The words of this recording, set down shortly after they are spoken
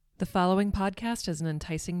The following podcast is an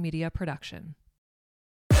Enticing Media production.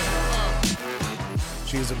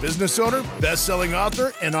 She is a business owner, best-selling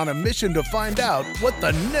author, and on a mission to find out what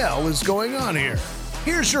the Nell is going on here.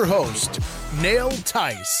 Here's your host, Nail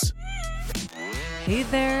Tice. Hey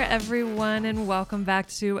there, everyone, and welcome back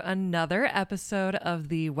to another episode of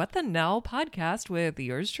the What the Nell podcast with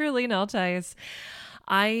yours truly, Nail Tice.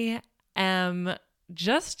 I am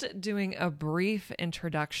just doing a brief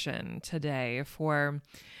introduction today for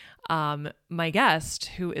my guest,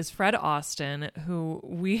 who is Fred Auston, who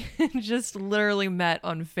we just literally met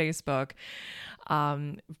on Facebook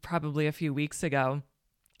probably a few weeks ago.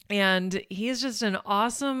 And he's just an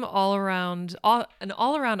awesome all-around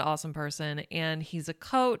awesome person, and he's a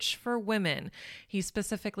coach for women. He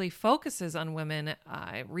specifically focuses on women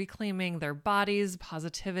reclaiming their bodies,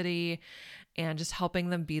 positivity, and just helping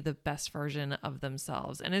them be the best version of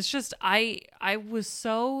themselves. And it's just, I was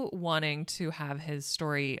so wanting to have his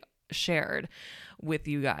story shared with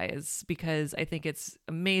you guys because I think it's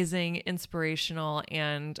amazing, inspirational,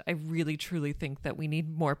 and I really truly think that we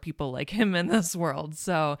need more people like him in this world.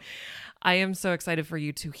 So I am so excited for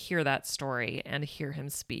you to hear that story and hear him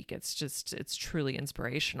speak. It's truly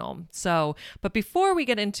inspirational. So, but before we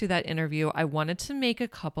get into that interview, I wanted to make a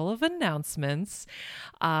couple of announcements.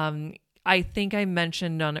 I think I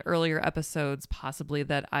mentioned on earlier episodes possibly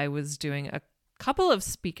that I was doing a couple of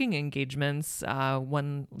speaking engagements,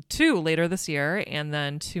 two later this year and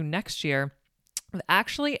then two next year. I've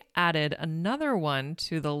actually added another one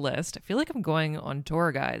to the list. I feel like I'm going on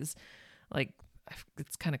tour, guys. Like,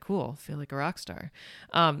 it's kind of cool. I feel like a rock star.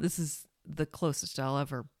 This is the closest I'll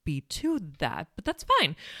ever be to that, but that's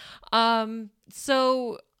fine.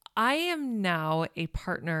 So I am now a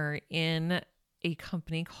partner in a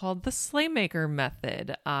company called the Slaymaker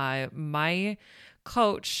Method. My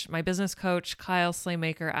business coach, Kyle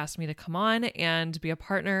Slaymaker, asked me to come on and be a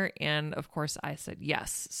partner. And of course I said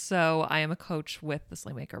yes. So I am a coach with the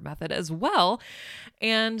Slaymaker Method as well.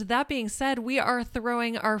 And that being said, we are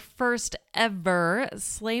throwing our first ever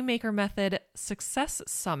Slaymaker Method Success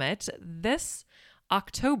Summit this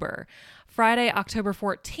October, Friday, October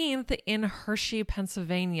 14th in Hershey,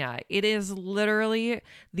 Pennsylvania. It is literally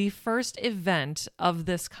the first event of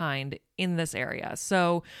this kind in this area.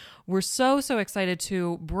 So we're so excited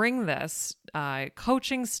to bring this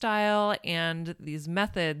coaching style and these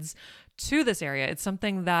methods to this area. It's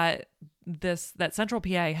something that Central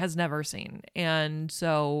PA has never seen. And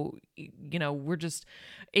so,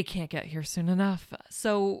 it can't get here soon enough.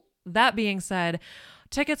 So that being said,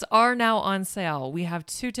 tickets are now on sale. We have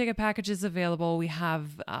 2 ticket packages available. We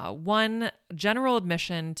have one general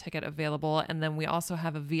admission ticket available, and then we also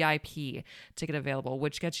have a VIP ticket available,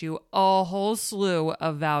 which gets you a whole slew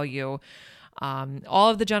of value. All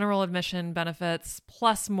of the general admission benefits,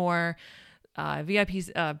 plus more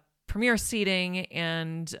VIPs, premier seating,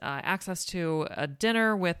 and access to a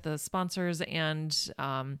dinner with the sponsors and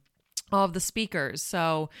all of the speakers.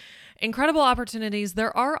 So incredible opportunities.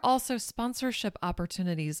 There are also sponsorship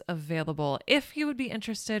opportunities available. If you would be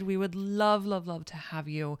interested, we would love to have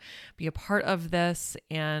you be a part of this.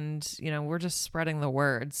 And, we're just spreading the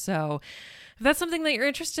word. So if that's something that you're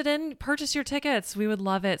interested in, purchase your tickets. We would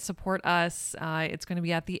love it. Support us. It's going to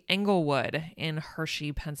be at the Englewood in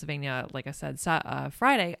Hershey, Pennsylvania. Like I said,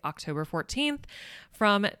 Friday, October 14th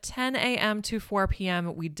from 10 a.m. to 4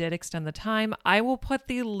 p.m. We did extend the time. I will put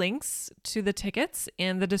the links to the tickets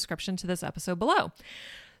in the description to this episode below.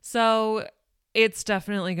 So it's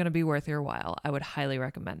definitely going to be worth your while. I would highly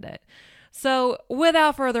recommend it. So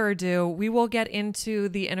without further ado, we will get into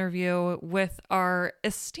the interview with our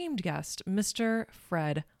esteemed guest, Mr.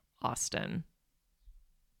 Fred Auston.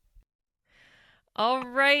 All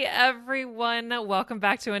right, everyone. Welcome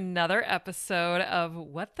back to another episode of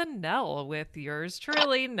What the Nell with yours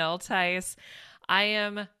truly, Nail Tice. I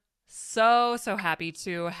am so happy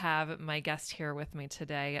to have my guest here with me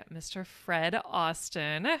today, Mr. Fred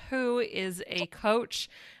Auston, who is a coach,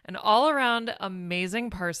 an all-around amazing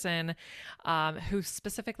person who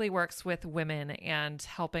specifically works with women and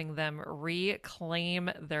helping them reclaim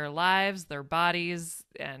their lives, their bodies,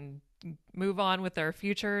 and move on with their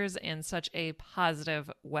futures in such a positive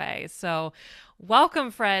way. So welcome,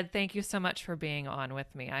 Fred. Thank you so much for being on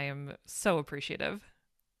with me. I am so appreciative.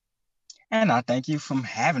 And I thank you for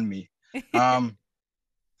having me. It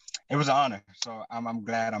was an honor. So I'm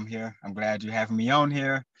glad I'm here. I'm glad you're having me on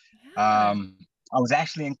here. Yeah. I was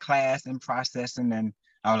actually in class and processing, and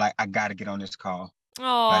I was like, I got to get on this call.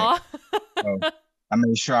 Aww. So I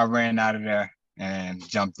made sure I ran out of there and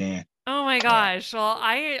jumped in. Oh my gosh. Well,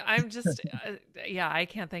 I'm just, I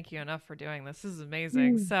can't thank you enough for doing this. This is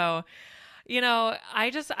amazing. So,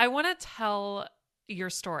 I want to tell your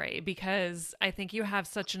story because I think you have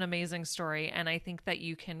such an amazing story. And I think that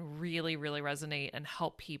you can really, really resonate and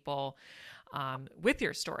help people with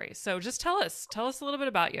your story. So just tell us a little bit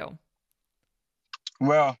about you.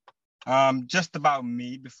 Well, just about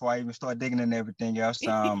me before I even start digging into everything else.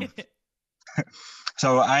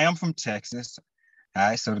 So I am from Texas. All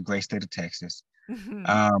right, so the great state of Texas.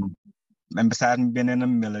 Um, and besides me being in the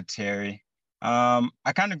military, I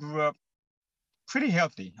kind of grew up pretty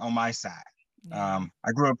healthy on my side. Yeah.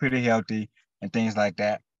 I grew up pretty healthy and things like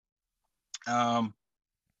that. Um,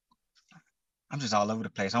 I'm just all over the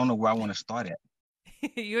place. I don't know where I want to start at.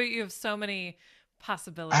 You have so many I,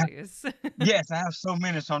 possibilities. yes, I have so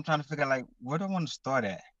many, so I'm trying to figure out like where do I want to start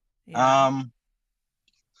at? Yeah. Um,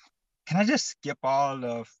 can I just skip all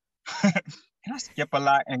of can I skip a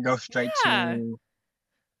lot and go straight Yeah. to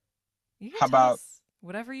You can how tell about us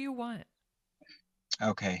whatever you want.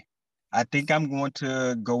 okay. I think I'm going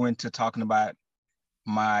to go into talking about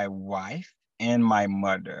my wife and my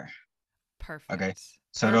mother. Okay. Perfect.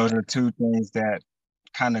 So those are Perfect. two things that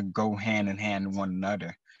kind of go hand in hand with one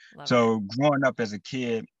another. Love it. So growing up as a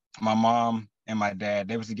kid, my mom and my dad,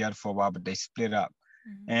 they was together for a while, but they split up.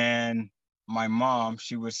 Mhm. And my mom,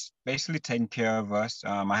 she was basically taking care of us.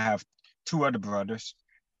 I have two other brothers,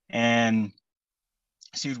 and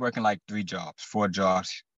she was working like three jobs, four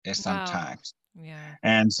jobs at some Wow. times. Yeah.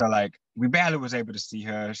 And so like we barely was able to see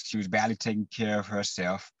her. She was barely taking care of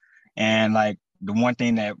herself. And like the one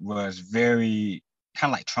thing that was very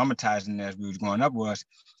kind of like traumatizing as we was growing up was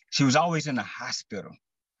she was always in the hospital.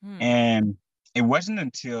 Hmm. And it wasn't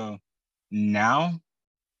until now,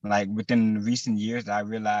 like within recent years, that I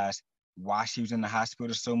realized why she was in the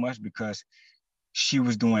hospital so much because she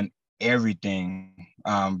was doing everything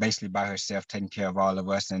basically by herself, taking care of all of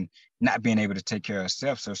us and not being able to take care of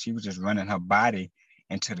herself. So she was just running her body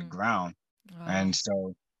into the Hmm. ground. Wow. And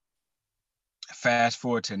so fast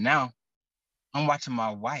forward to now, I'm watching my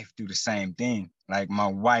wife do the same thing. Like my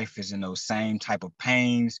wife is in those same type of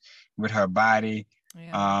pains with her body,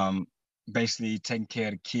 Yeah. um, basically taking care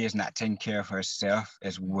of the kids, not taking care of herself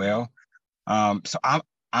as Hmm. well. So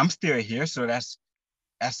I'm still here, so that's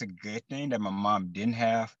a good thing that my mom didn't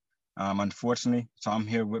have, unfortunately. So I'm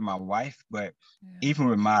here with my wife, but Yeah. even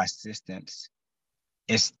with my assistance,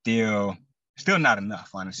 it's still not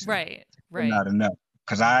enough, honestly. Right. Still Right. not enough.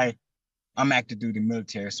 Because Yeah. I'm active duty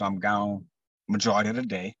military, so I'm gone majority of the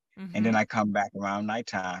day. And then Hmm. I come back around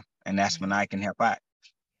nighttime, and that's when Yeah. I can help out.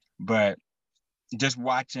 But just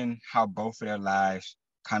watching how both of their lives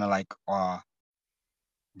kind of like are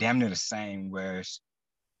damn near the same, whereas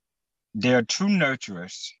they're true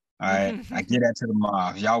nurturers. All right. I get that to the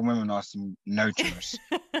moms. Y'all women are some nurturers.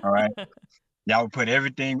 All right. Y'all put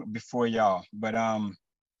everything before y'all. But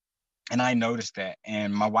and I noticed that.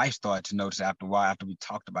 And my wife started to notice after a while, after we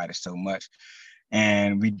talked about it so much.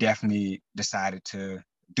 And we definitely decided to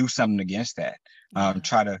do something against that. Yeah.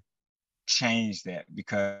 Try to change that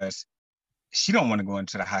because she don't want to go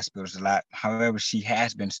into the hospitals a lot. However, she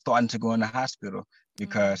has been starting to go in the hospital Oh.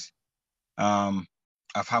 because um,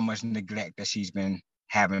 of how much neglect that she's been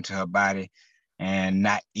having to her body and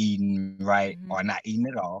not eating right Hmm. or not eating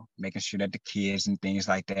at all, making sure that the kids and things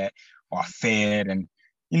like that are Hmm. fed and,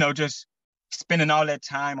 just spending all that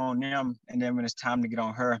time on them. And then when it's time to get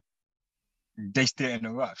on her, they still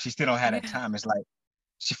interrupt. She still don't have that Yeah. time. It's like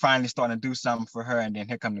she finally starting to do something for her and then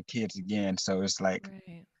here come the kids again. So it's like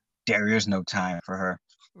Right. there is no time for her.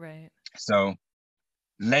 Right. So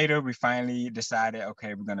later we finally decided,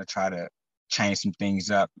 okay, we're gonna try to change some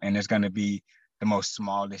things up, and it's gonna be the most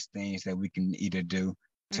smallest things that we can either do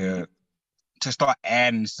Hmm. to start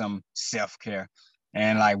adding some self-care.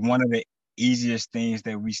 And Yeah. like one of the easiest things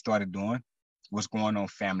that we started doing was going on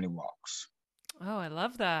family walks. Oh, I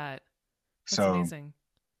love that. That's So amazing.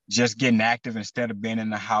 just getting active instead of being in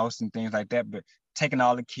the house and things like that, but taking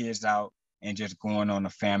all the kids out and just going on a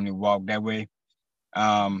family walk. That way,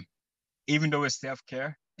 um, even though it's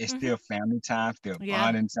self-care, it's Hmm. still family time, still Yeah.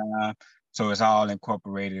 bonding time. So it's all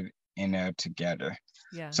incorporated in there together.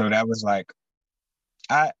 Yeah. So that was like,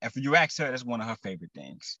 if you ask her, that's one of her favorite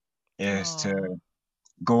things is to Oh.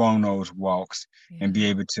 go on those walks and be Yeah.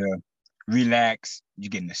 able to relax. You're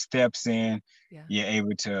getting the steps in. Yeah. You're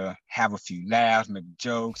able to have a few laughs, make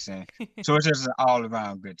jokes, and so it's just an all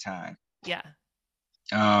around good time. Yeah.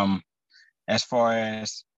 Um, as far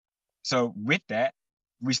as so with that,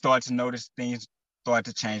 we started to notice things started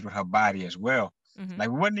to change with her body as well. Hmm. Like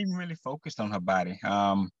we wasn't even really focused on her body.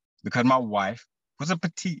 Because my wife was a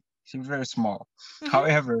petite, she was very small. Hmm.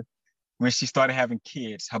 However, when she started having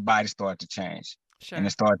kids, her body started to change. And it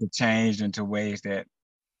Sure. started to change into ways that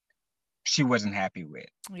she wasn't happy with.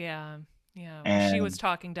 Yeah. Yeah. She was And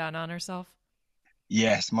talking down on herself.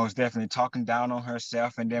 Yes, most definitely talking down on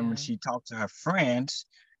herself. And then when Yeah. she talked to her friends,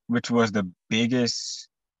 which was the biggest,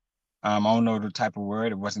 I don't know the type of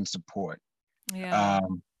word, it wasn't support. Yeah.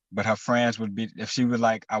 Um, but her friends would be, if she was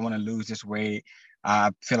like, I want to lose this weight,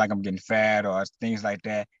 I feel like I'm getting fat or things like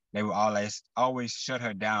that, they would always shut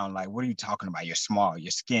her down. Like, what are you talking about? You're small,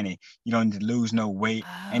 you're skinny, you don't need to lose no weight.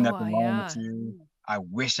 Ain't Oh, nothing wrong with yeah. you. I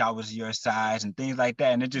wish I was your size and things like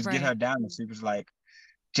that. And it just get her Right. down. And she was like,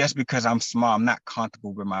 just because I'm small, I'm not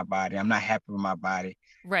comfortable with my body. I'm not happy with my body.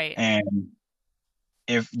 Right. And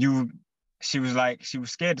if you, she was like, she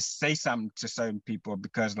was scared to say something to certain people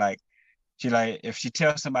because like, she like, if she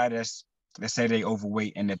tells somebody that say they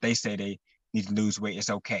overweight and that they say they need to lose weight, it's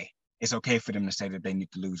okay. It's okay for them to say that they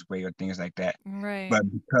need to lose weight or things like that. Right. But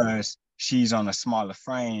because she's on a smaller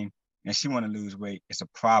frame and she want to lose weight, it's a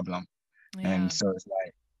problem. And Yeah. so it's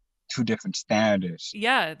like two different standards.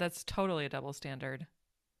 Yeah, that's totally a double standard.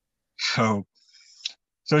 So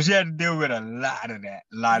she had to deal with a lot of that,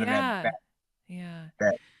 a lot of that Yeah. back Yeah.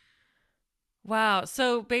 that. Wow.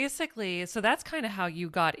 So basically, so that's kind of how you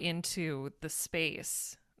got into the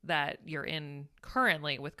space that you're in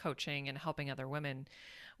currently with coaching and helping other women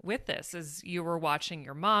with this is you were watching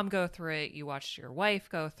your mom go through it, you watched your wife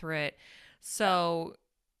go through it. So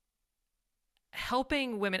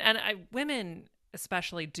helping women and women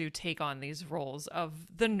especially do take on these roles of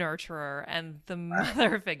the nurturer and the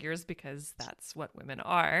mother figures because that's what women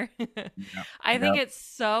are. Yep, I think yep. it's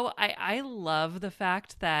so I love the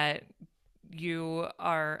fact that you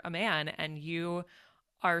are a man and you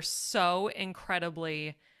are so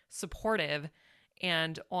incredibly supportive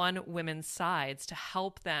and on women's sides to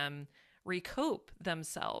help them recoup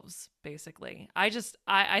themselves basically. I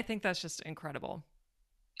think that's just incredible.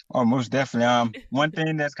 Oh, most definitely. One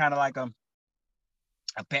thing that's kind of like a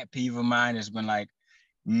pet peeve of mine is when like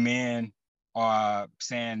men are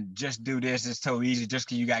saying just do this, it's so easy just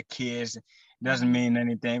because you got kids, it doesn't Mhm. mean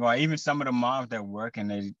anything. Or even some of the moms that work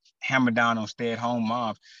and they hammer down on stay-at-home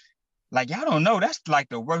moms. Like y'all don't know that's like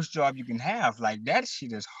the worst job you can have. Like that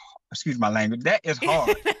shit is, excuse my language, that is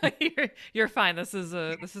hard. You're fine. This is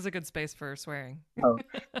a good space for swearing. So,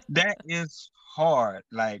 that is hard.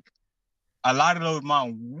 Like a lot of those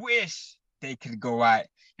moms wish they could go out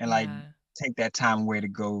and like Yeah. take that time away to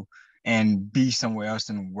go and be somewhere else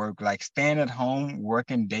and work. Like staying at home,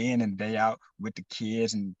 working day in and day out with the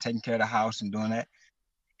kids and taking care of the house and doing that.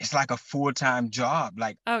 It's like a full-time job,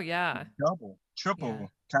 like Oh yeah. double, Yeah.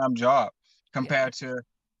 triple time job Yeah. compared to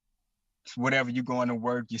whatever you going to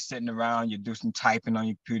work, you're sitting around, you do some typing on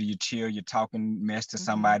your computer, you chill, you're talking mess to Hmm.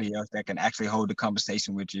 somebody else that can actually hold the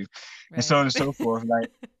conversation with you, and so on Right. and so forth. Like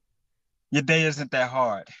your day isn't that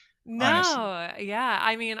hard, honestly. No, yeah.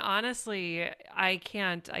 I mean, honestly, I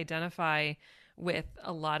can't identify with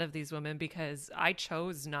a lot of these women because I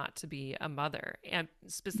chose not to be a mother. And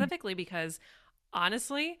specifically because,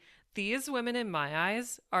 honestly, these women in my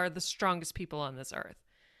eyes are the strongest people on this earth.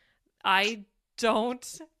 I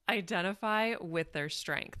don't identify with their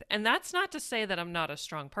strength. And that's not to say that I'm not a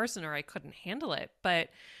strong person or I couldn't handle it, but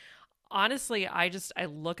honestly, I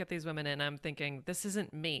look at these women and I'm thinking this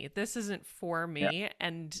isn't me. This isn't for Yeah, me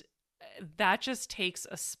and that just takes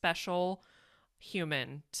a special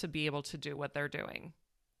human to be able to do what they're doing.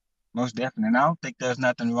 most definitely. And I don't think there's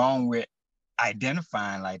nothing wrong with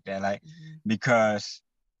identifying like that, like Mm-hmm. because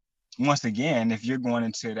once again, if you're going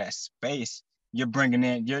into that space, you're bringing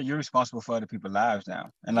in, you're responsible for other people's lives now.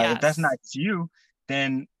 And like, if that's not Yes. you,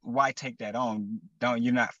 then why take that on? Don't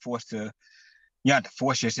you're not forced to. You have to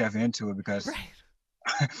force yourself into it because. Right.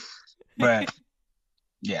 But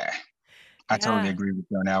yeah, I totally Yeah. agree with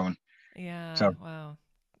you on that one. Yeah. So Wow.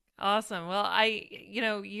 Awesome. Well,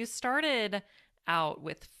 you started out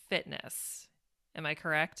with fitness. Am I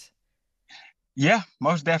correct? yeah,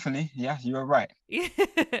 most definitely. Yeah, you're right.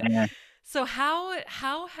 And So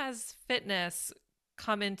how has fitness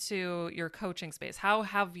come into your coaching space? How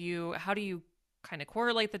do you kind of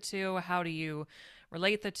correlate the two? How do you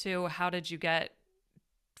relate the two? How did you get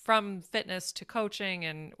from fitness to coaching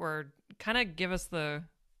and or kind of give us the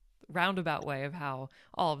roundabout way of how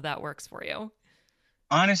all of that works for you?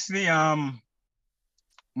 honestly,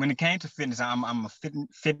 when it came to fitness, I'm a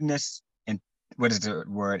fitness and what is the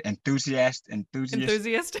word? Enthusiast.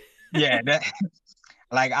 Enthusiast? Yeah, that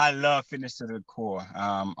like I love fitness to the core.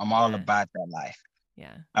 I'm all Yeah. about that life.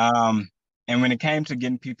 Yeah. Um, and when it came to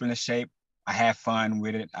getting people in shape, I have fun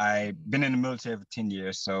with it. I've Mhm. been in the military for 10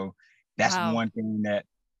 years, so that's Wow. one thing that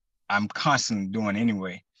I'm constantly doing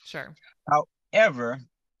anyway. Sure. However,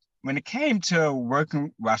 when it came to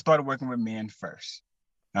working, well, I started working with men first.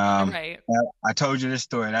 Um, Right. I told you this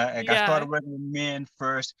story. Like I started Yeah. working with men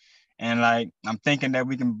first, And like, I'm thinking that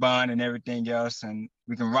we can bond and everything else and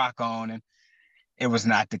we can rock on. And it was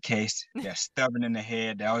not the case. They're stubborn in the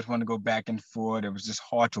head. They always want to go back and forth. It was just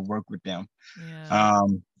hard to work with them. Yeah.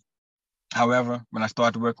 Um, However, when I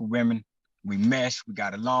started to work with women, we meshed, we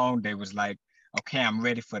got along. They was like, okay, I'm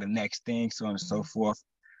ready for the next thing, so on and so Mhm. forth.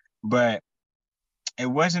 But it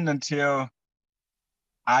wasn't until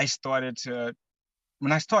I started to,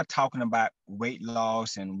 when I started talking about weight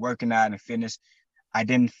loss and working out and fitness, I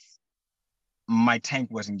didn't, my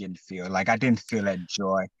tank wasn't getting filled. Like I didn't feel that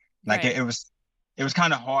joy. Like Right. it was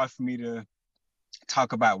kind of hard for me to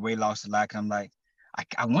talk about weight loss a lot. 'Cause I'm like,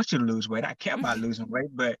 I want you to lose weight. I care about losing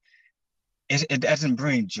weight, but it doesn't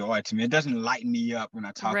bring joy to me. It doesn't light me up when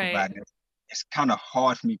I talk about Right. it. It's kind of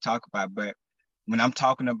hard for me to talk about. But when I'm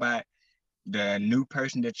talking about the new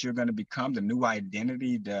person that you're going to become, the new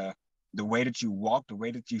identity, the way that you walk, the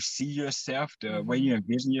way that you see yourself, the way Mhm. you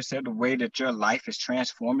envision yourself, the way that your life is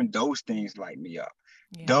transforming, those things light me up.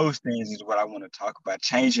 Yeah. Those things is what I want to talk about,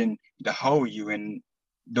 changing the whole you and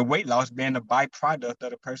the weight loss being a byproduct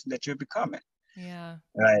of the person that you're becoming. Yeah.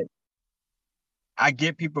 Like I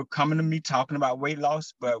get people coming to me talking about weight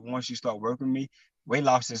loss, but once you start working with me, weight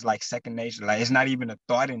loss is like second nature. Like it's not even a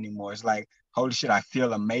thought anymore. It's like, holy shit, I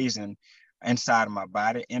feel amazing inside of my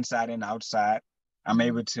body, inside and outside. I'm Mhm.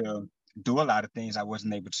 able to do a lot of things I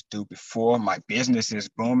wasn't able to do before. My business is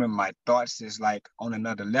booming. My thoughts is like on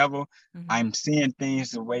another level. Mhm. I'm seeing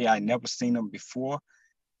things the way I never seen them before.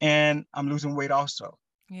 And I'm losing weight also.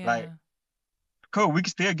 Like, Yeah. cool, we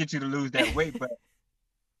can still get you to lose that weight, but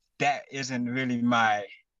that isn't really my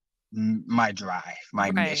drive,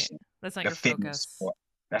 my Right. mission, That's not the your fitness focus. part.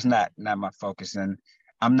 That's not my focus. And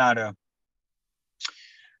I'm not a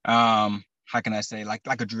how can I say like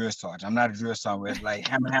a drill sergeant. I'm not a drill sergeant where it's like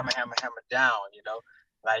hammer, hammer, hammer, hammer down,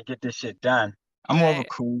 like get this shit done. I'm more of a Right.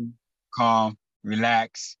 cool, calm,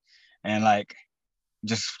 relax, and like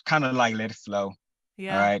just kind of like let it flow. All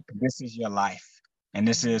Yeah. right. This is your life. And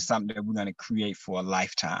this Yeah. is something that we're gonna create for a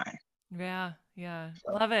lifetime. Yeah, yeah,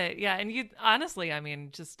 So love it. Yeah, and you honestly, I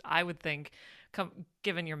mean, just I would think,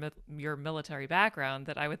 given your military background,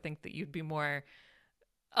 that I would think that you'd be more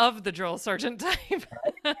of the drill sergeant type.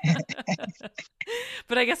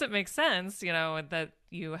 But I guess it makes sense, that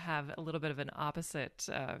you have a little bit of an opposite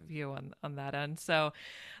view on that end. So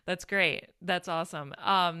that's great. That's awesome.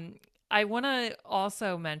 I want to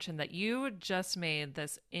also mention that you just made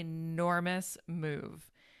this enormous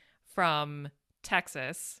move from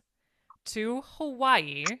Texas to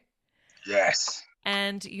Hawaii, yes.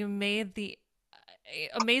 and you made the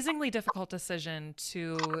amazingly difficult decision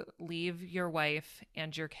to leave your wife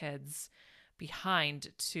and your kids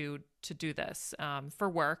behind to do this, for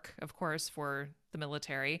work, of course, for the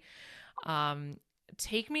military. Um,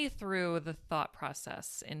 Take me through the thought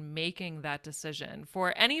process in making that decision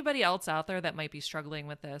for anybody else out there that might be struggling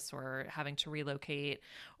with this or having to relocate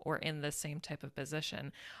or in the same type of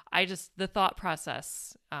position. The thought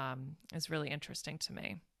process is really interesting to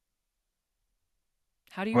me.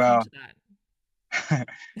 How do you come Well, to that?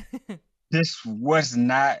 this was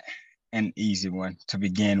not an easy one to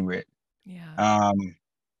begin with. Yeah. Um,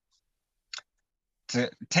 to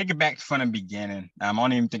take it back from the beginning, I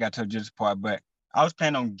don't even think I told you this part, but I was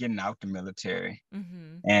planning on getting out the military,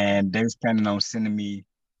 Mm-hmm. and they was planning on sending me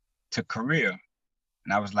to Korea,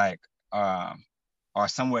 and I was like, or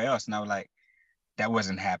somewhere else, and I was like, that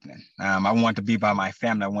wasn't happening. I wanted to be by my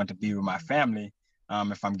family. I wanted to be with my family.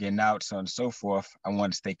 If I'm getting out, so on and so forth, I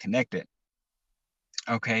wanted to stay connected.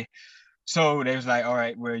 Okay, so they was like, all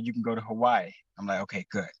right, well, you can go to Hawaii. I'm like, okay,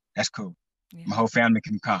 good, that's cool. My Yeah. whole family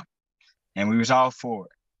can come, and we was all for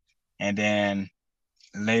it. And then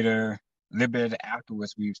later, a little bit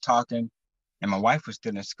afterwards, we was talking, and my wife was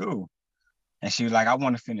still in school, and she was like, "I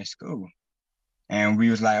want to finish school," and we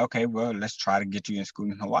was like, "Okay, well, let's try to get you in school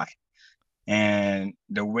in Hawaii." And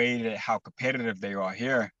the way that how competitive they are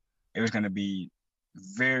here, it was going to be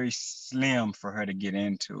very slim for her to get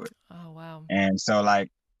into it. Oh, wow. And so, like,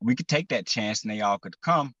 we could take that chance, and they all could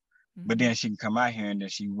come, but Mm-hmm. then she can come out here, and then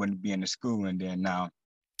she wouldn't be in the school, and then now,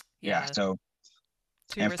 yeah. Yeah. So,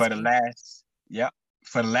 Too and for the risky. last, yep,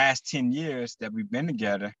 for the last 10 years that we've been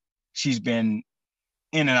together, she's been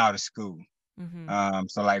in and out of school. Mm-hmm.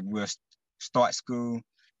 So like we'll start school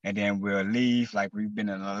and then we'll leave. Like we've been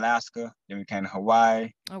in Alaska, then we came to Hawaii,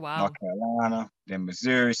 Oh, North wow. Carolina, then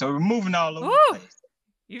Missouri. So we're moving all over the Ooh, place.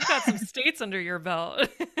 you've got some states under your belt.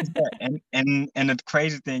 Yeah, and the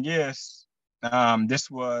crazy thing is, this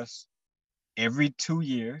was every 2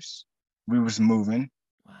 years we was moving.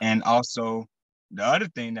 Wow. And also the other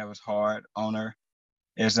thing that was hard on her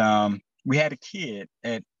is we had a kid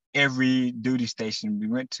at every duty station we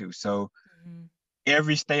went to. So Mm-hmm.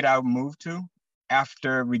 every state I moved to,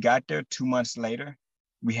 after we got there, 2 months later,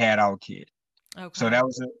 we had our kid. So Okay. that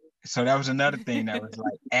was a so that was another thing that was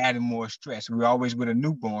like adding more stress. We were always with a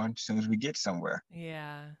newborn as soon as we get somewhere.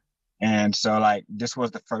 Yeah. And so like this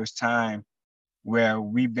was the first time where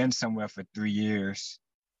we've been somewhere for 3 years,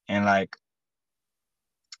 and like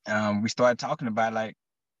we started talking about like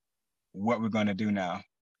what we're gonna do now.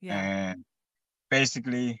 Yeah. And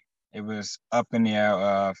basically it was up in the air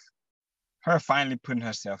of her finally putting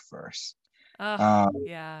herself first. Oh, Um,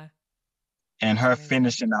 yeah. and That's her amazing.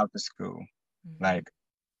 finishing out the school. Hmm. Like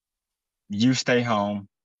you stay home,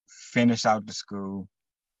 finish out the school,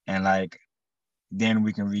 and like then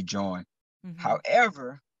we can rejoin. Hmm.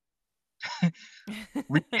 However,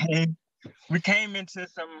 we came we came into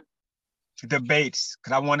some debates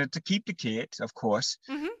because I wanted to keep the kids, of course,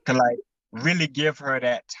 Hmm. to like really give her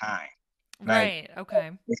that time. Like Right.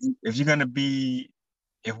 Okay. if you're gonna be,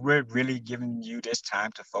 if we're really giving you this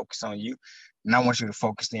time to focus on you, and I want you to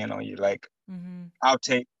focus in on you. Like Hmm. I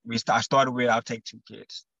started with I'll take 2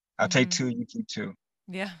 kids. I'll take Hmm. two, you keep two.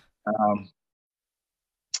 Yeah. Um,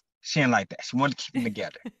 she didn't like that. She wanted to keep them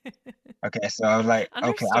together. Okay, so I was like,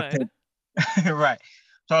 okay, I'll Understood. take right.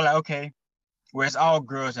 So I was like, okay, well, it's all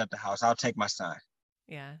girls at the house. I'll take my son.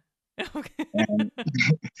 Yeah. Okay. And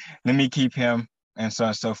let me keep him, and so on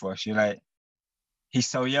and so forth. She like, he's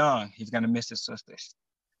so young, he's gonna miss his sisters.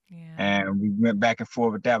 Yeah. And we went back and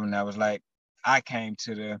forth with that one. I was like, I came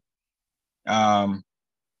to the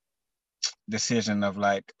decision of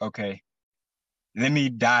like, okay, let me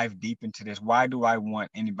dive deep into this. Why do I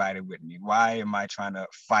want anybody with me? Why am I trying to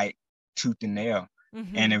fight tooth and nail?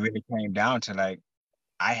 And it Hmm. really came down to like,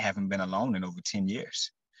 I haven't been alone in over 10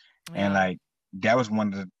 years. And Yeah. like that was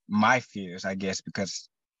one of my fears, I guess, because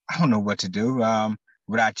I don't know what to do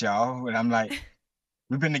without y'all. And I'm like,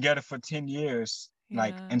 we've been together for 10 years,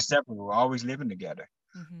 like Yeah. inseparable, always living together.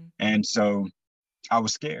 Hmm. And so I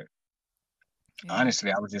was scared. Yeah.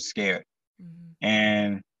 Honestly, I was just scared. Hmm.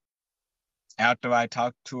 And after I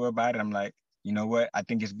talked to her about it, I'm like, you know what? I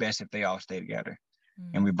think it's best if they all stay together.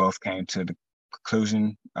 And we Hmm. both came to the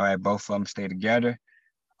conclusion, all right, both of them stay together,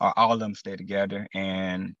 or all of them stay together.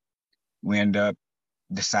 And we end up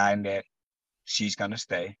deciding that she's gonna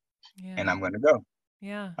stay and Yeah. I'm gonna go.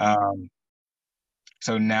 Yeah. Um,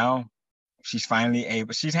 so now she's finally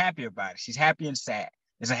able, she's happy about it. She's happy and sad.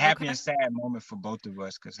 It's a happy and Okay. sad moment for both of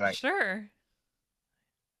us because like, Sure.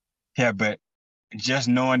 yeah, but just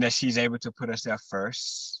knowing that she's able to put herself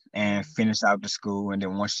first Yeah. and finish out the school, and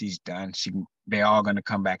then once she's done, they're all gonna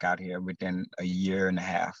come back out here within a year and a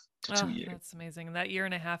half to Oh, 2 years. that's amazing. And that year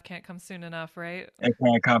and a half can't come soon enough, right? It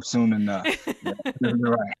can't come soon enough. Yeah,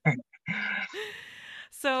 you're right.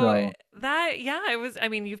 So So that, yeah, it was, I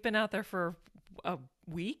mean, you've been out there for a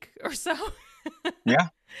week or so. yeah, been out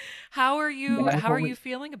How for are a you week.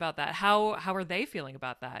 feeling about that? How are they feeling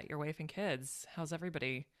about that? Your wife and kids? How's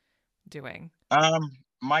everybody doing? Um,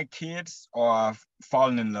 my kids are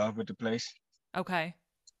falling in love with the place, Okay.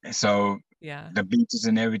 and so Yeah. the beaches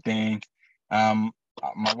and everything. Um,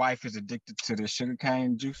 my wife is addicted to the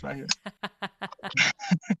sugarcane juice right here.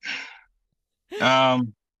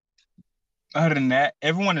 Um, other than that,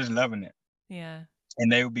 everyone is loving it, Yeah.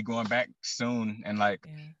 and they will be going back soon. And like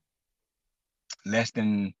Yeah. less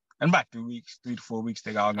than in about 3 weeks, 3 to 4 weeks,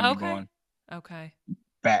 they're all gonna be Okay. going Okay.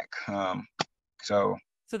 back. So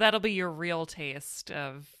So that'll be your real taste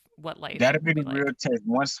of what life that'll will be be the real like. test.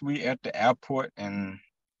 Once we at the airport and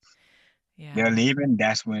they're Yeah. leaving,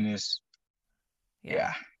 that's when it's Yeah.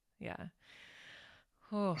 yeah. Yeah.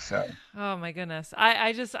 Oh, So oh my goodness.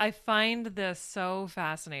 I find this so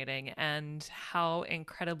fascinating and how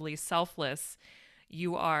incredibly selfless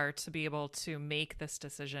you are to be able to make this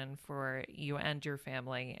decision for you and your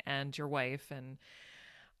family and your wife. And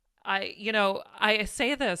I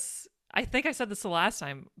say this, I think I said this the last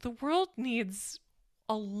time. The world needs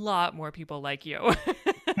a lot more people like you.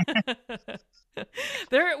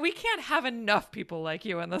 We can't have enough people like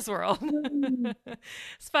you in this world.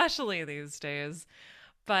 Especially these days.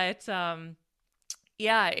 But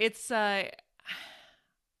yeah, it's how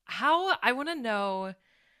I want to know.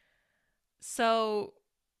 So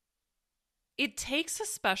it takes a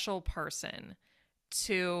special person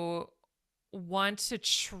to want to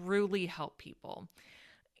truly help people.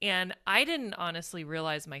 And I didn't honestly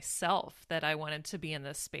realize myself that I wanted to be in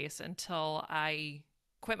this space until I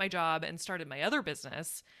quit my job and started my other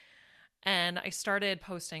business. And I started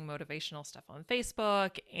posting motivational stuff on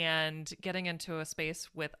Facebook and getting into a space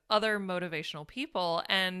with other motivational people.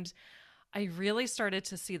 And I really started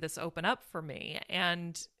to see this open up for me.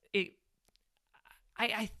 And it,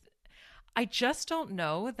 I just don't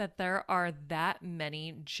know that there are that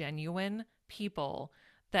many genuine people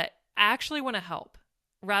that actually want to help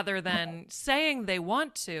rather than saying they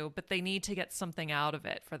want to, but they need to get something out of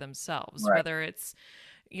it for themselves, Right. whether it's,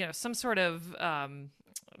 some sort of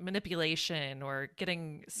manipulation or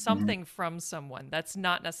getting Mm-hmm. something from someone that's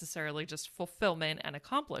not necessarily just fulfillment and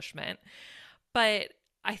accomplishment. But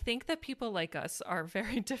I think that people like us are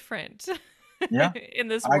very different Yeah, in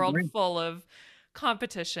this I world agree. full of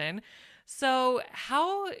competition. So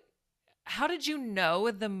how did you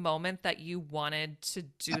know the moment that you wanted to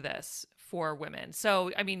do this for women?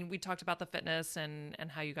 So, I mean, we talked about the fitness and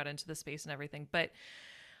how you got into the space and everything, but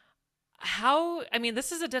I mean,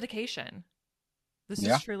 this is a dedication. This is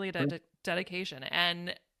Yeah. truly a dedication.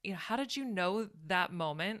 And, how did you know that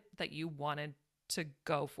moment that you wanted to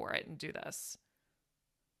go for it and do this?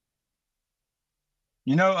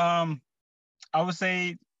 You know, I would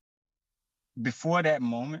say before that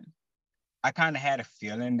moment, I kind of had a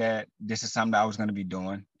feeling that this is something that I was going to be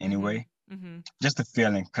doing Mm-hmm. anyway. Mm-hmm. Just a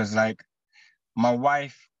feeling, because like my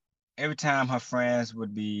wife, every time her friends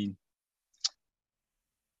would be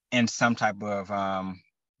in some type of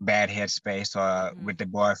bad headspace or Mm-hmm. with the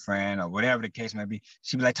boyfriend or whatever the case may be,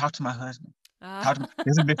 she'd be like, "Talk to my husband. Uh, Talk to."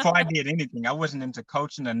 This is before I did anything. I wasn't into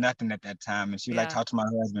coaching or nothing at that time, and she was like, yeah. "Talk to my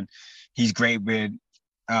husband. He's great with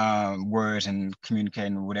words and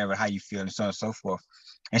communicating whatever how you feel and so on and so forth."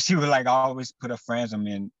 And she would like always put her friends on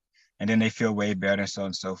me, and then they feel way better and so on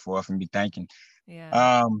and so forth, and be thanking. Yeah.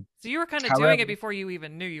 Um, So you were kind of doing However, it before you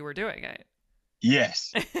even knew you were doing it.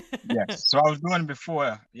 yes, yes. So I was doing it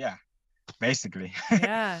before, yeah, basically.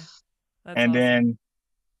 Yeah. That's And awesome. then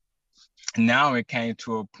now it came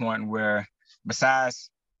to a point where besides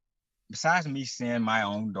me seeing my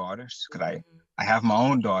own daughters, because I have my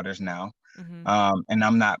own daughters now, Mm-hmm. and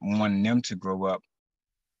I'm not wanting them to grow up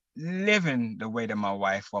living the way that my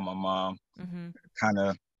wife or my mom Mm-hmm. kind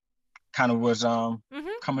of was Mm-hmm.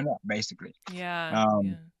 coming up basically. Yeah. Um,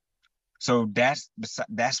 Yeah. so that's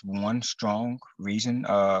one strong reason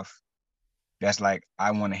of that's like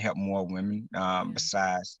I want to help more women Yeah.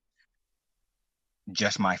 besides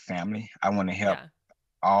just my family. I want to help Yeah.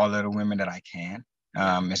 all of the women that I can,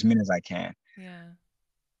 Yeah. as many as I can.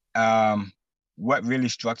 Yeah. What really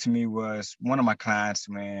struck to me was one of my clients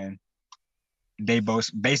when they both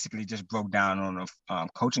basically just broke down on a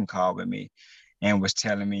coaching call with me and was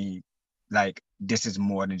telling me like this is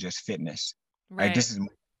more than just fitness. Like Right. this is more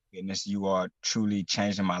than fitness. You are truly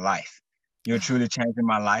changing my life. You're truly changing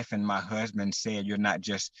my life. And my husband said you're not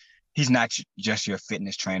just he's not just your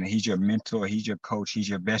fitness trainer. He's your mentor. He's your coach. He's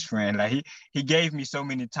your best friend. Like he gave me so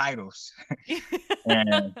many titles.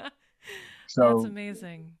 And That's so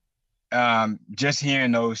amazing. just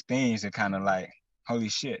hearing those things are kind of Mhm. like, holy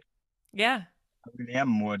shit, Yeah. I really am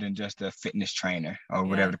more than just a fitness trainer or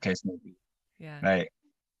whatever Yeah. the case may be. Yeah. Like,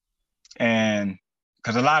 and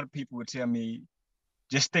because a lot of people would tell me,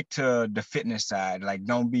 just stick to the fitness side. Like,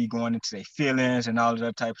 don't be going into their feelings and all of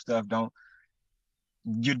that type of stuff. Don't,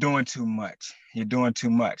 you're doing too much. You're doing too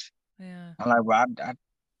much. Yeah. I'm like, well,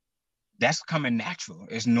 that's coming natural.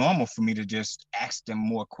 It's normal for me to just ask them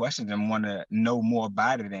more questions and want to know more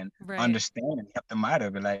about it and Right. understand and help them out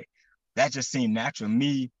of it. Like, that just seemed natural.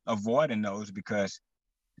 Me avoiding those because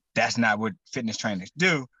that's not what fitness trainers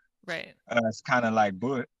do. Right. It's kind of like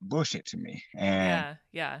bullshit to me. And Yeah.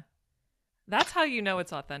 Yeah. That's how you know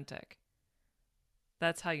it's authentic.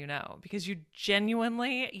 That's how you know because you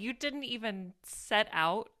didn't even set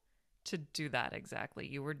out to do that exactly.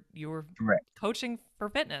 You were correct. coaching for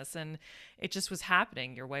fitness and it just was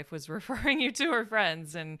happening. Your wife was referring you to her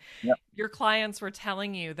friends and Yep. your clients were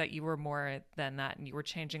telling you that you were more than that and you were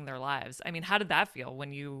changing their lives. I mean, how did that feel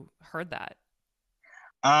when you heard that?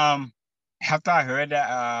 Um, After I heard that,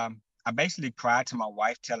 I basically cried to my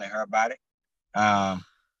wife telling her about it.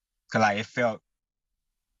 Cause like it felt,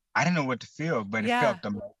 I didn't know what to feel, but it Yeah. felt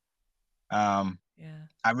the, um, Yeah.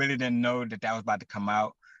 I really didn't know that that was about to come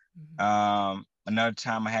out. Mhm. Another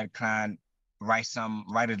time I had a client write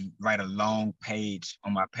a long page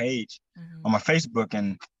on Mhm. my Facebook,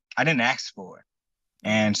 and I didn't ask for it. Yeah.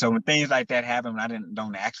 And so when things like that happen, I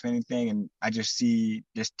don't ask for anything, and I just see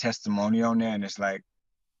this testimony on there, and it's like,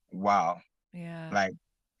 wow, Yeah. like,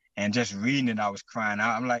 and just reading it, I was crying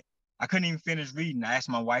out. I'm like, I couldn't even finish reading. I asked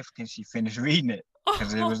my wife, can she finish reading it?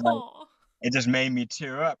 Because it was like, Oh. it just made me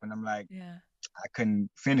tear up, and I'm like, Yeah. I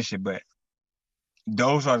couldn't finish it, but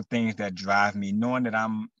those are the things that drive me, knowing that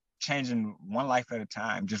I'm changing one life at a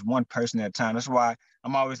time, just one person at a time. That's why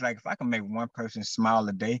I'm always like, if I can make one person smile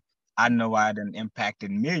a day, I know I done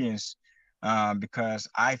impacted millions, because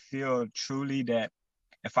I feel truly that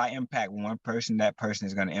if I impact one person, that person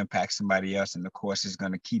is going to impact somebody else, and the course is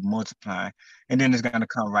going to keep multiplying, and then it's going to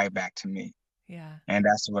come right back to me. Yeah. And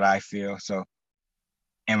that's what I feel. So,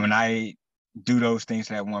 and when I do those things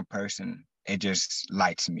to that one person, it just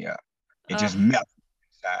lights me up. It Uh, just melts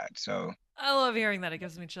inside. So, I love hearing that. It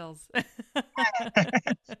gives me chills.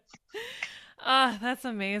 That's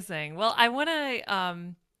amazing. Well, I want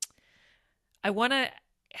to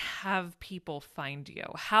have people find you.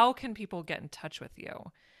 How can people get in touch with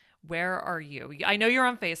you? Where are you? I know you're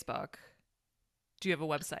on Facebook. Do you have a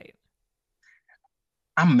website?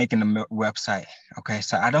 I'm making a website. Okay.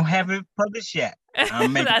 So I don't have it published yet.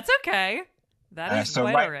 I'm making That's okay. That is so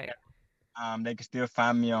quite all right right. they can still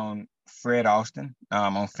find me on Fred Auston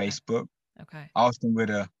on Okay. Facebook. Okay. Auston with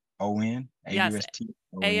a O-N, Yes. Auston.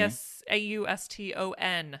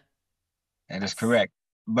 Auston. That is Yes. correct.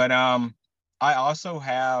 But I also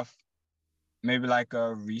have maybe like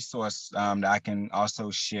a resource that I can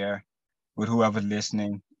also share with whoever's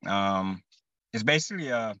listening. It's basically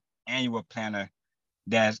a annual planner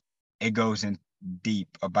that it goes in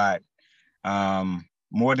deep about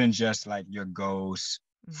more than just like your goals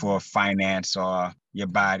Hmm. for finance or your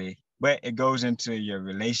body, but it goes into your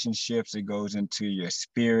relationships, it goes into your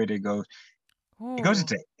spirit, it goes Ooh.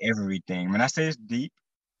 into everything. When I say it's deep,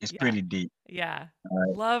 it's Yeah. pretty deep. Yeah.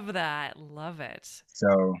 Right? Love that. Love it.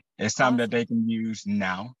 So it's something that Awesome. they can use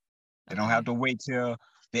now. They don't have Okay. to wait till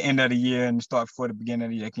the end of the year and start before the beginning of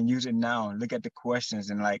the year. They can use it now and look at the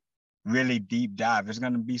questions and like really deep dive. There's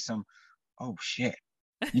gonna be some, oh shit.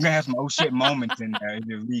 You're gonna have some oh shit moments in there if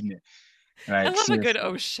you're reading it. I Like love a good seriously.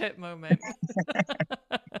 oh shit moment.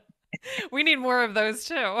 We need more of those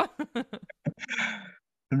too. Let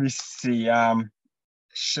me see.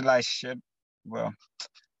 Should I share? Well,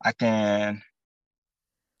 I can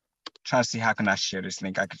try to see how can I share this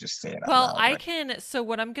link. I could just say it out Well, loud, I right? can. So,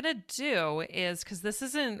 what I'm going to do is because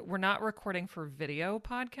we're not recording for video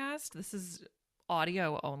podcast, this is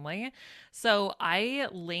audio only. So, I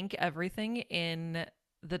link everything in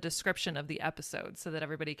the description of the episode so that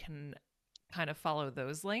everybody can kind of follow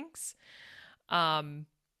those links. Um,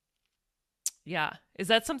 yeah. Is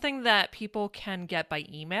that something that people can get by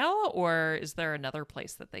email, or is there another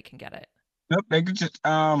place that they can get it? Nope, they could just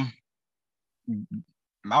I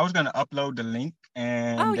was gonna upload the link Oh,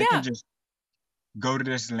 and they can yeah. just go to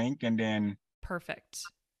this link and then Perfect.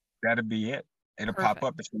 that'll be it. It'll pop Perfect.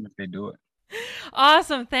 up as soon as they do it.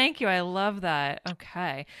 Awesome. Thank you. I love that.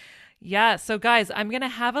 Okay. Yeah. So, guys, I'm going to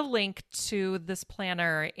have a link to this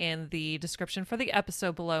planner in the description for the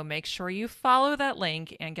episode below. Make sure you follow that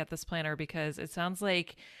link and get this planner because it sounds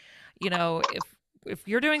like, if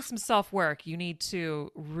you're doing some self work, you need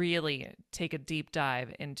to really take a deep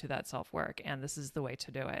dive into that self work. And this is the way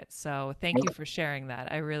to do it. So, thank you for sharing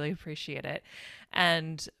that. I really appreciate it.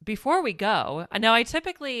 And before we go, now I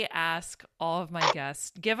typically ask all of my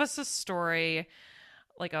guests, give us a story,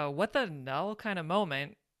 like a what the hell kind of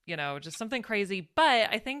moment, just something crazy. But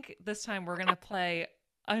I think this time we're going to play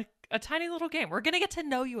a tiny little game. We're going to get to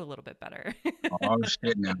know you a little bit better. Oh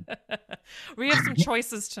shit now. We have some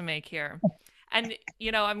choices to make here. And,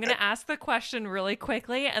 I'm going to ask the question really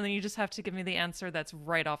quickly, and then you just have to give me the answer that's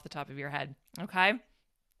right off the top of your head. Okay?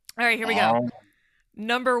 All right, here we go. Oh,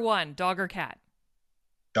 Number one, dog or cat?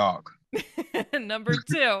 dog. Number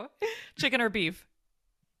two, chicken or beef?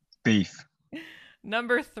 Beef.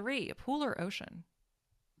 Number three, pool or ocean?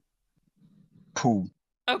 Pool.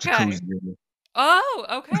 Okay. Jacuzzi. Oh,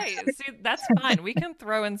 okay. See, that's fine. We can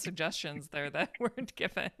throw in suggestions there that weren't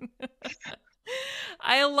given.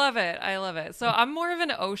 I love it. I love it. So I'm more of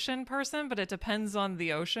an ocean person, but it depends on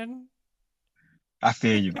the ocean. I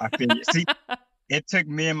feel you. I feel you. See, it took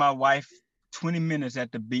me and my wife 20 minutes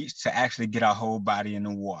at the beach to actually get our whole body in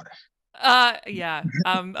the water. Yeah,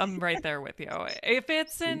 I'm right there with you. If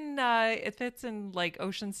it's in like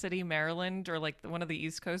Ocean City, Maryland, or like one of the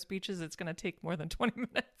East Coast beaches, it's gonna take more than 20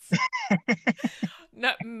 minutes.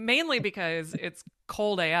 No, mainly because it's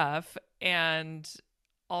cold AF, and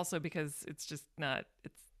also because it's just not.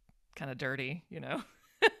 It's kind of dirty. It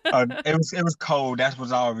was cold. That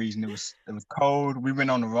was our reason. It was cold. We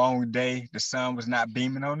went on the wrong day. The sun was not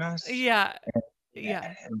beaming on us. Yeah, Yeah,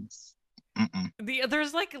 yeah. it was, mm-mm.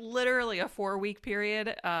 There's like literally a 4 week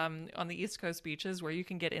period on the East Coast beaches where you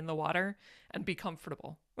can get in the water and be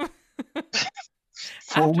comfortable. 4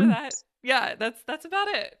 After that, weeks. yeah, that's about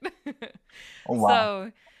it. Oh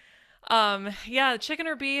wow. So, yeah, chicken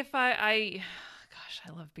or beef? Gosh, I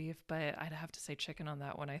love beef, but I'd have to say chicken on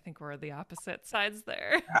that one. I think we're the opposite sides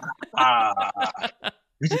there. Ah,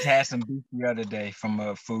 we just had some beef the other day from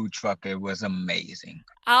a food truck. It was amazing.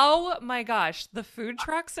 Oh my gosh, the food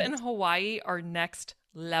trucks in Hawaii are next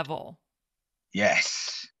level.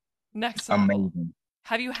 Yes, Next level. amazing.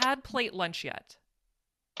 Have you had plate lunch yet?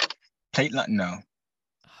 Plate lunch? No.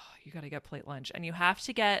 Oh, you got to get plate lunch, and you have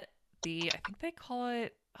to get I think they call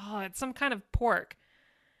it, it's some kind of pork.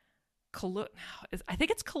 I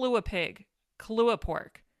think it's Kahlua pig, Kahlua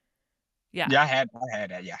pork. Yeah. Yeah, I had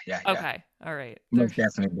that. Yeah. Okay. All right. Most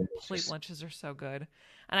definitely Plate delicious. lunches are so good.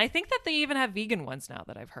 And I think that they even have vegan ones now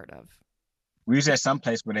that I've heard of. We was at some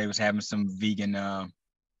place where they was having some vegan.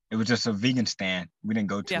 It was just a vegan stand. We didn't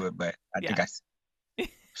go to it, but I think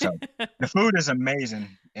so. The food is amazing,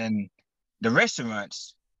 and the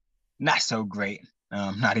restaurants not so great.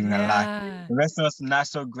 Not even gonna lie. The restaurants are not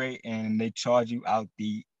so great, and they charge you out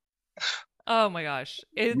the. Oh my gosh.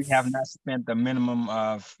 We have not spent the minimum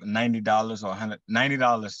of $90 or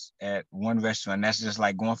 $90 at one restaurant. That's just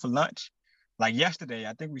like going for lunch. Like yesterday,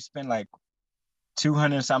 I think we spent like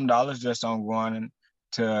 $200 something just on going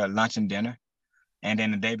to lunch and dinner. And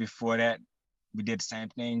then the day before that, we did the same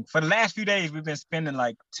thing. For the last few days, we've been spending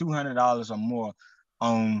like $200 or more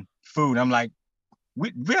on food. I'm like,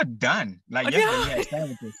 we're done. Like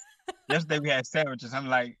yesterday we had sandwiches. I'm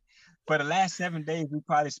like, for the last 7 days, we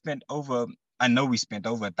probably spent over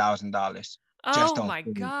 $1,000 just on food. Oh my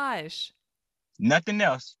gosh. Nothing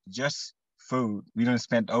else, just food. We done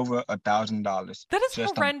spent over $1,000. That is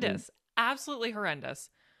horrendous. Absolutely horrendous.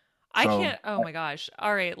 I can't. Oh my gosh.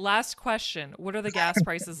 All right. Last question. What are the gas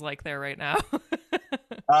prices like there right now?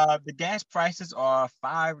 The gas prices are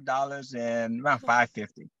 $5 and around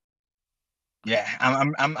 $5.50. Yeah,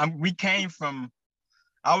 we came from.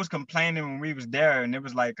 I was complaining when we was there, and it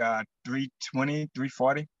was like $3.20,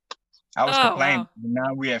 $3.40. I was complaining. Wow.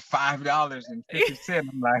 Now we at $5.50.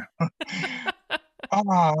 I'm like, oh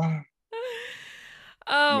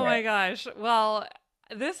my gosh. Well,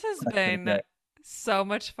 this has been so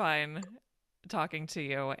much fun talking to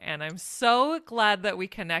you, and I'm so glad that we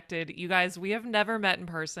connected. You guys, we have never met in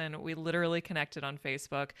person. We literally connected on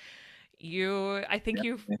Facebook. I think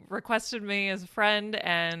you requested me as a friend,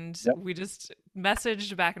 and we just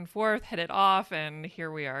messaged back and forth, hit it off, and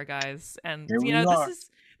here we are, guys. And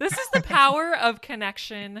this is the power of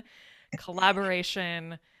connection,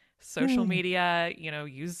 collaboration, social media.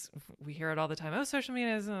 We hear it all the time. Oh, social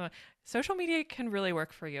media can really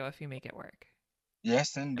work for you if you make it work.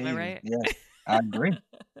 Yes, indeed. Am I right? Yes, I agree.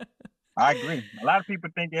 I agree. A lot of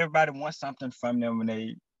people think everybody wants something from them when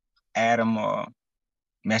they add them or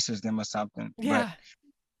message them or something. Yeah. But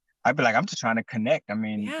I'd be like, I'm just trying to connect. I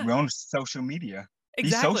mean, we're on social media.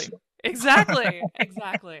 Exactly. Be social.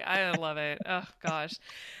 Exactly. I love it. Oh gosh.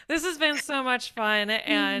 This has been so much fun,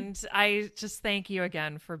 and I just thank you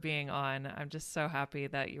again for being on. I'm just so happy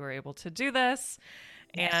that you were able to do this.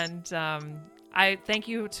 Yes. And I thank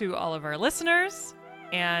you to all of our listeners.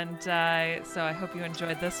 And so I hope you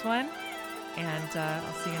enjoyed this one, and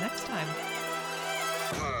I'll see you next time.